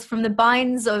ourselves from the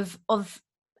binds of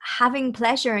having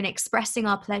pleasure and expressing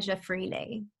our pleasure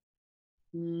freely.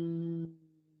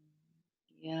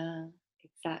 Yeah,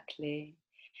 exactly.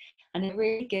 And it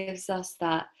really gives us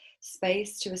that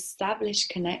space to establish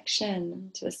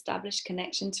connection to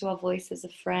our voice as a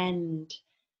friend,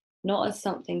 not as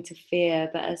something to fear,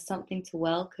 but as something to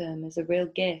welcome, as a real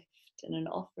gift and an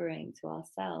offering to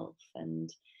ourselves.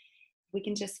 And we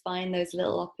can just find those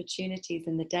little opportunities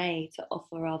in the day to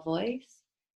offer our voice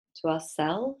to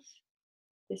ourselves.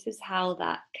 This is how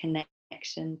that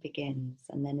connection begins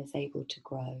and then is able to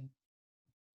grow.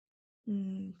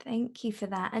 Thank you for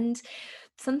that. And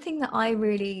something that I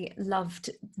really loved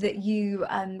that you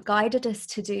guided us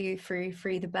to do through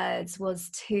Free the Birds was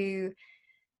to,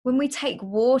 when we take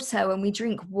water, when we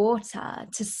drink water,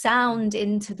 to sound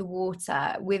into the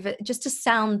water with just a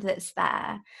sound that's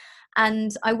there.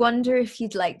 And I wonder if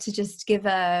you'd like to just give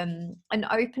an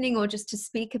opening or just to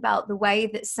speak about the way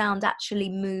that sound actually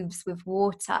moves with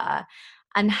water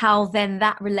and how then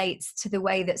that relates to the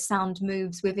way that sound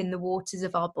moves within the waters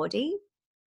of our body.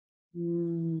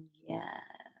 Yeah,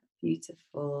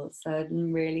 beautiful. So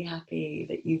I'm really happy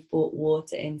that you've brought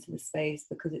water into the space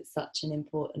because it's such an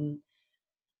important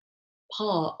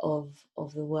part of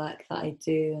the work that I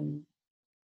do. And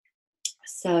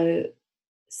so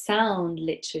sound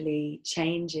literally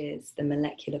changes the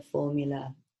molecular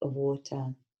formula of water.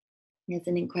 There's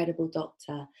an incredible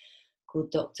doctor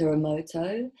called Dr.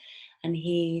 Emoto, and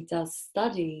he does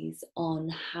studies on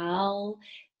how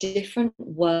different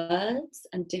words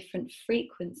and different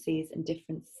frequencies and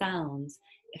different sounds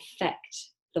affect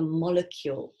the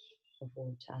molecule of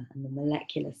water and the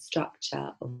molecular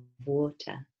structure of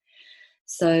water.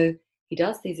 So he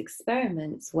does these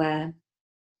experiments where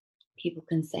people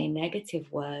can say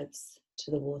negative words to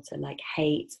the water, like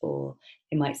hate, or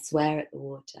they might swear at the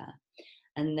water.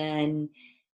 And then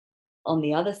on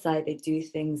the other side, they do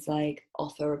things like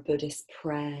offer a Buddhist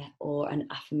prayer or an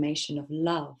affirmation of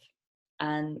love.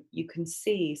 And you can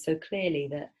see so clearly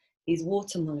that these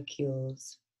water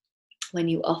molecules, when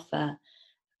you offer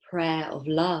prayer of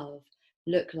love,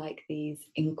 look like these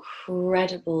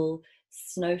incredible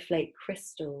snowflake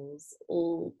crystals,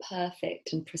 all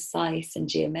perfect and precise and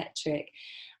geometric.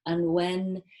 And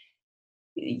when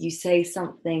you say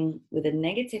something with a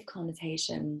negative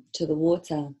connotation to the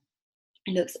water,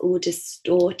 it looks all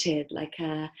distorted, like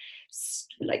a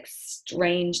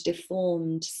strange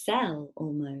deformed cell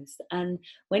almost. And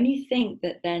when you think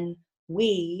that then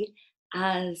we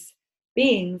as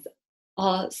beings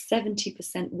are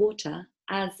 70% water,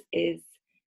 as is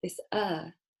this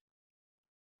earth,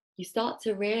 you start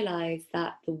to realize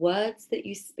that the words that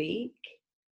you speak,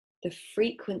 the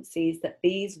frequencies that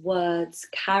these words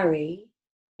carry,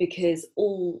 because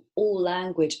all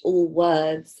language, all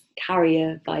words carry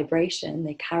a vibration,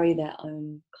 they carry their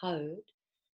own code,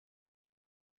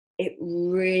 it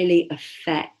really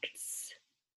affects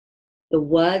the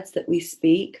words that we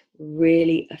speak,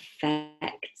 really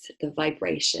affect the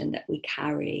vibration that we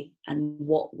carry and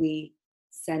what we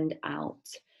send out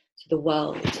to the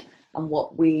world, and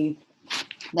what we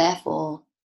therefore,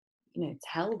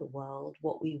 tell the world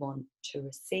what we want to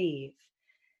receive.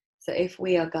 So if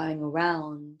we are going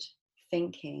around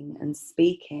thinking and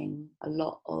speaking a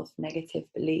lot of negative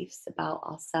beliefs about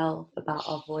ourselves, about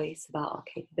our voice, about our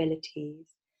capabilities,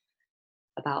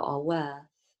 about our worth,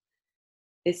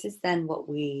 this is then what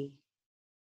we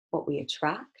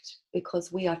attract,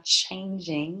 because we are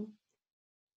changing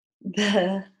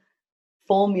the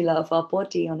formula of our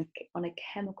body on a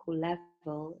chemical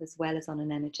level as well as on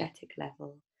an energetic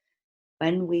level.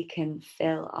 When we can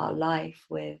fill our life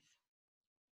with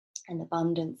an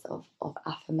abundance of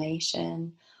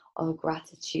affirmation, of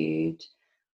gratitude,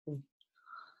 of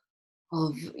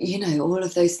all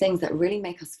of those things that really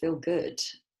make us feel good,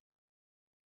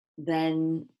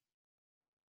 then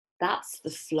that's the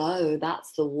flow,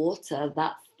 that's the water,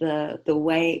 that's the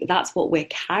way, that's what we're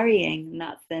carrying, and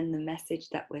that's then the message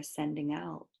that we're sending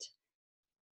out.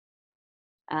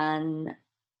 And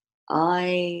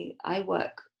I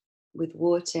work with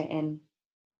water in,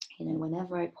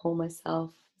 whenever I pour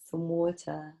myself some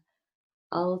water,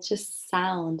 I'll just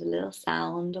sound a little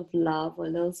sound of love or a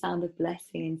little sound of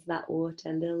blessing into that water,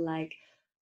 a little like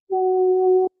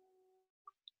ooh,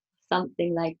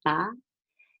 something like that,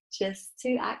 just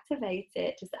to activate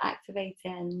it,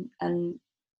 and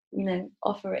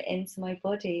offer it into my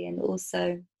body. And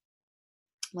also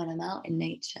when I'm out in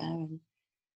nature and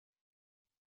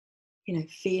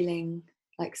feeling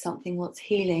like something wants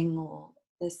healing, or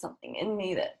there's something in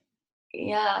me that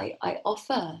I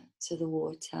offer to the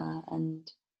water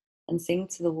and sing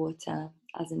to the water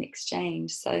as an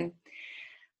exchange. So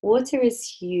water is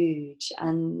huge.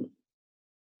 And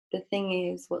the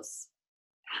thing is, what's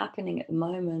happening at the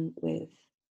moment with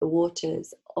the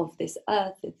waters of this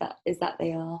earth is that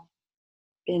they are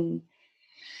been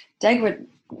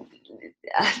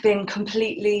been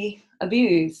completely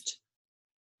abused,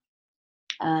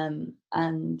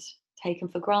 and taken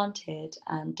for granted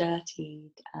and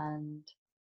dirtied and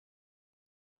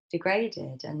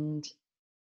degraded. And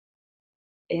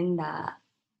in that,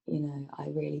 I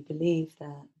really believe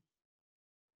that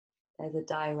there's a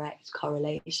direct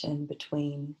correlation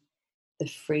between the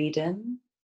freedom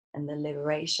and the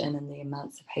liberation and the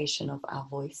emancipation of our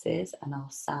voices and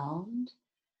our sound.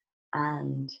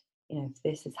 And if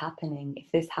this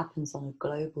happens on a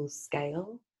global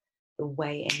scale, the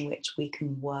way in which we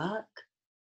can work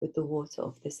with the water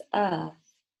of this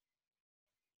earth,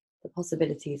 the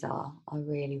possibilities are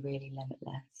really, really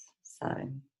limitless. So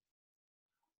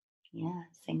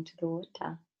sing to the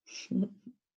water.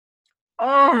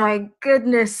 Oh my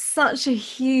goodness, such a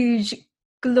huge,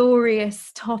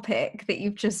 glorious topic that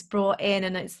you've just brought in.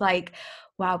 And it's like,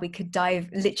 wow, we could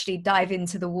literally dive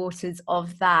into the waters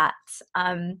of that.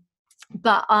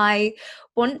 But I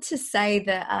want to say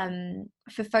that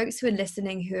for folks who are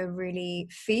listening, who are really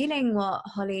feeling what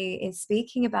Holly is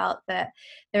speaking about, that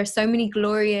there are so many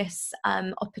glorious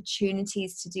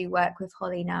opportunities to do work with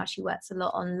Holly now. She works a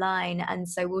lot online. And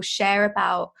so we'll share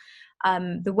about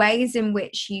the ways in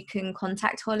which you can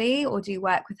contact Holly or do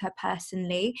work with her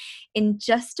personally in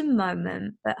just a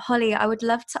moment. But Holly, I would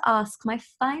love to ask my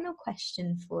final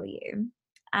question for you.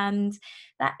 And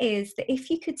that is that if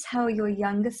you could tell your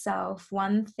younger self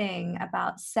one thing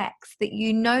about sex that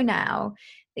you know now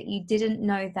that you didn't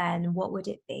know then, what would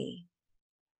it be?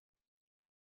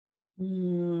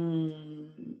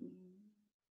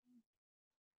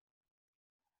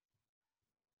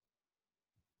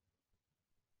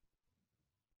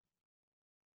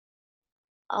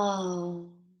 Oh,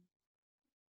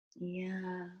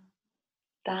 yeah.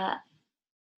 That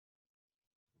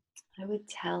I would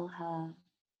tell her.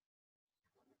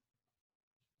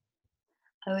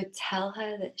 I would tell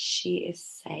her that she is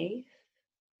safe.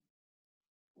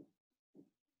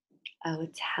 I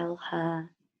would tell her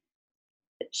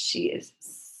that she is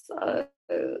so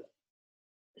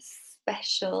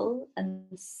special and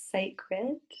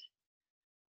sacred.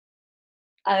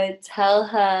 I would tell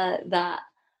her that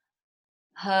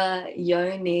her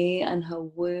yoni and her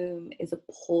womb is a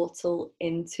portal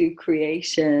into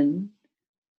creation,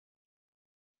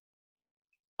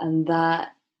 and that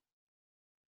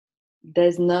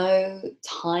there's no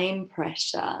time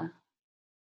pressure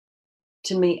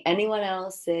to meet anyone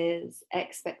else's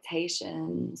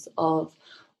expectations of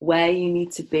where you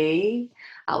need to be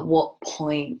at what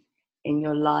point in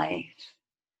your life.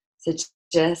 So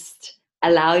just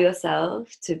allow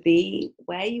yourself to be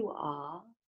where you are,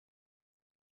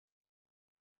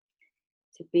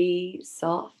 to be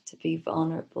soft, to be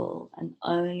vulnerable, and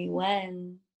only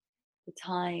when the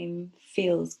time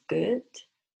feels good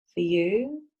for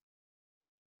you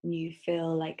and you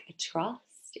feel like a trust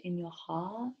in your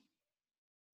heart,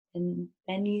 and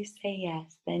then you say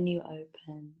yes, then you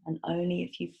open. And only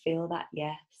if you feel that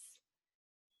yes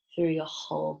through your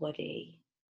whole body.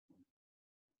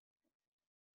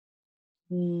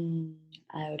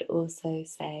 I would also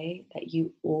say that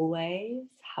you always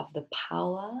have the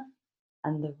power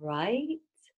and the right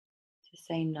to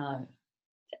say no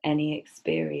to any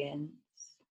experience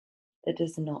that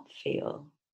does not feel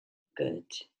good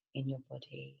in your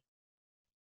body.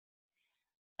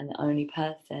 And the only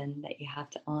person that you have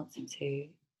to answer to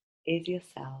is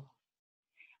yourself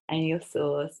and your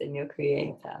source and your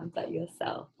creator, but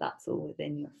yourself. That's all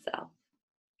within yourself.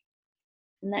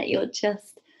 And that you're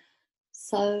just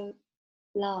so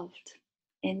loved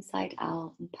inside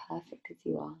out and perfect as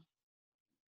you are.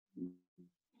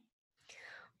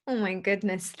 Oh my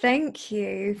goodness, thank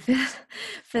you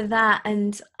for that.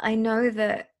 And I know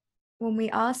that when we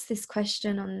ask this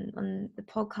question on the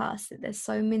podcast, that there's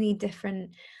so many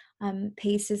different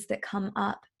pieces that come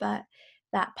up, but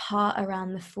that part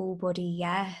around the full body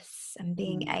yes, and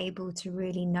being able to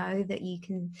really know that you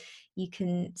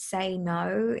can say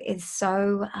no is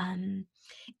so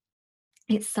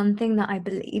it's something that I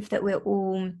believe that we're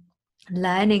all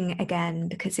learning again,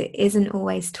 because it isn't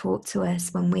always taught to us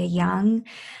when we're young.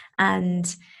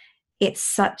 And it's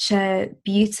such a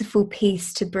beautiful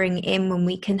piece to bring in when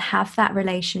we can have that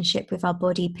relationship with our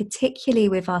body, particularly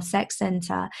with our sex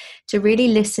center, to really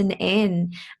listen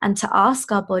in and to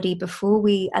ask our body before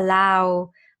we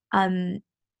allow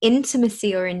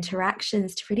intimacy or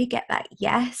interactions to really get that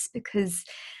yes. Because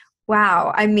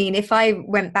wow, I mean, if I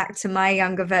went back to my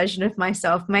younger version of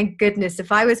myself, my goodness,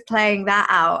 if I was playing that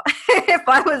out, if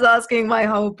I was asking my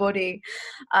whole body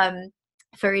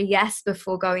for a yes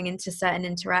before going into certain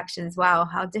interactions, wow,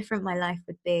 how different my life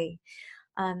would be.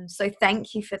 So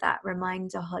thank you for that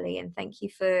reminder, Holly, and thank you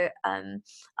for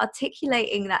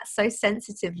articulating that so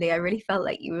sensitively. I really felt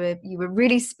like you were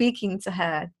really speaking to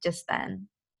her just then.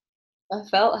 I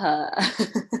felt her.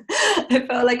 It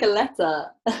felt like a letter.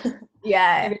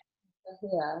 Yeah.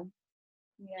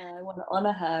 Yeah, I want to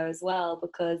honor her as well,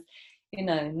 because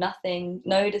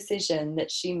no decision that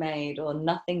she made or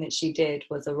nothing that she did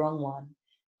was a wrong one,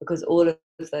 because all of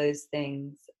those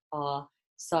things are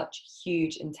such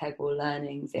huge integral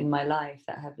learnings in my life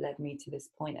that have led me to this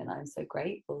point, and I'm so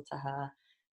grateful to her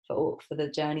for the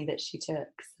journey that she took.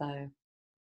 So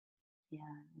yeah,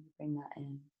 bring that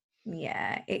in.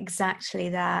 Yeah, exactly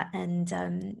that.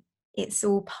 And it's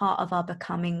all part of our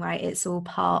becoming, right? It's all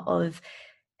part of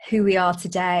who we are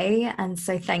today. And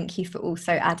so thank you for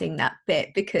also adding that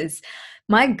bit, because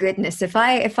my goodness, if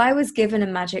I was given a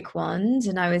magic wand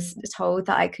and I was told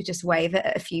that I could just wave it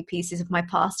at a few pieces of my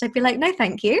past, I'd be like, no,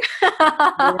 thank you.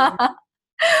 Yeah.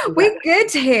 We're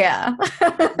good here.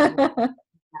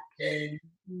 Exactly.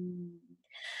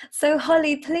 So,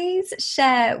 Holly, please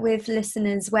share with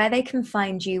listeners where they can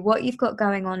find you, what you've got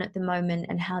going on at the moment,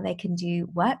 and how they can do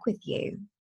work with you.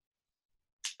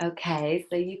 Okay,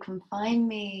 so you can find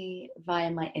me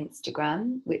via my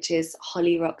Instagram, which is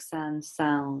Holly Roxanne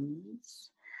Sounds.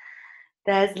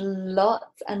 There's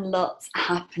lots and lots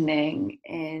happening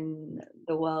in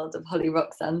the world of Holly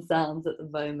Roxanne Sounds at the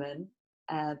moment,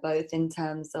 both in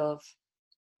terms of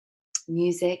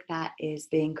music that is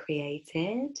being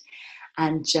created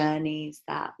and journeys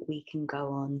that we can go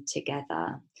on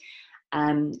together.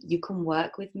 You can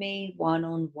work with me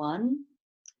one-on-one,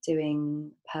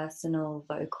 doing personal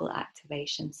vocal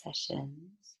activation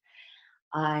sessions.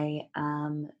 I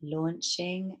am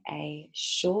launching a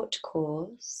short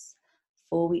course,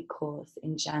 4-week course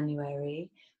in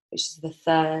January, which is the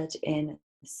third in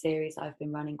a series I've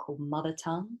been running called Mother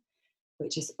Tongue,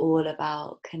 which is all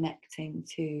about connecting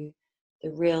to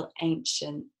the real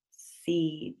ancient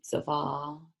seeds of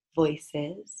our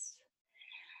voices.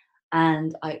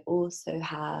 And I also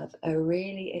have a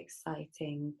really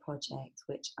exciting project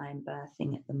which I'm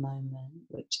birthing at the moment,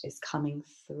 which is coming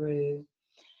through.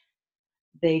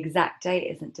 The exact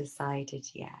date isn't decided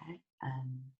yet.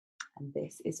 And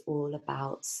this is all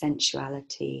about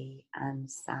sensuality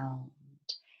and sound.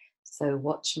 So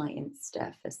watch my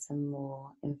Insta for some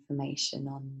more information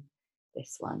on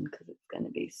this one, because it's going to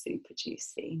be super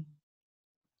juicy.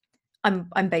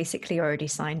 I'm basically already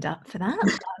signed up for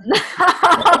that.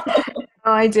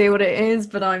 No idea what it is,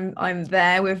 but I'm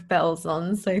there with bells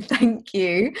on, so thank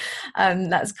you.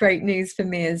 That's great news for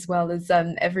me, as well as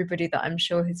everybody that I'm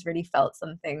sure has really felt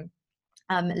something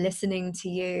listening to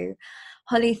you.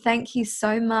 Holly, thank you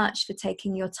so much for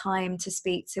taking your time to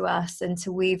speak to us and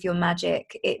to weave your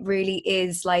magic. It really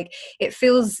is like, it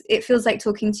feels like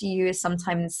talking to you is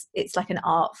sometimes, it's like an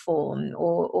art form,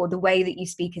 or the way that you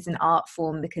speak is an art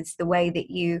form, because the way that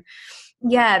you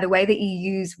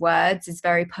use words is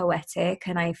very poetic.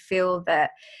 And I feel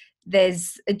that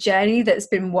there's a journey that's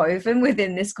been woven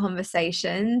within this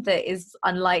conversation that is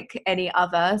unlike any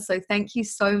other. So thank you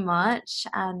so much.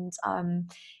 And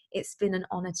it's been an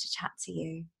honor to chat to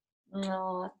you.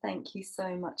 Oh, thank you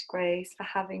so much, Grace, for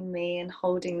having me and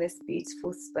holding this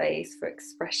beautiful space for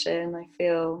expression. I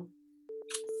feel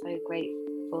So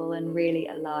grateful and really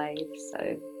alive.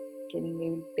 So giving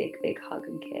you a big, big hug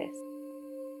and kiss.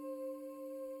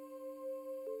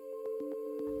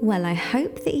 Well, I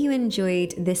hope that you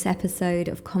enjoyed this episode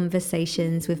of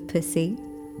Conversations with Pussy.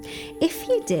 If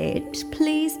you did,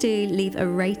 please do leave a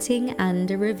rating and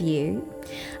a review.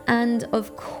 And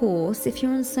of course, if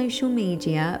you're on social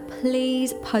media,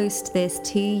 please post this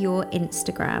to your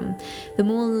Instagram. The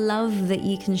more love that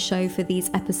you can show for these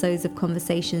episodes of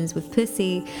Conversations with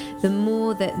Pussy, the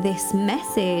more that this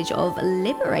message of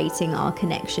liberating our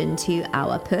connection to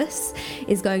our puss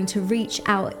is going to reach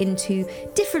out into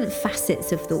different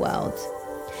facets of the world.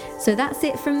 So that's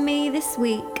it from me this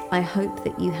week. I hope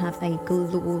that you have a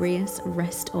glorious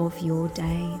rest of your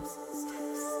day.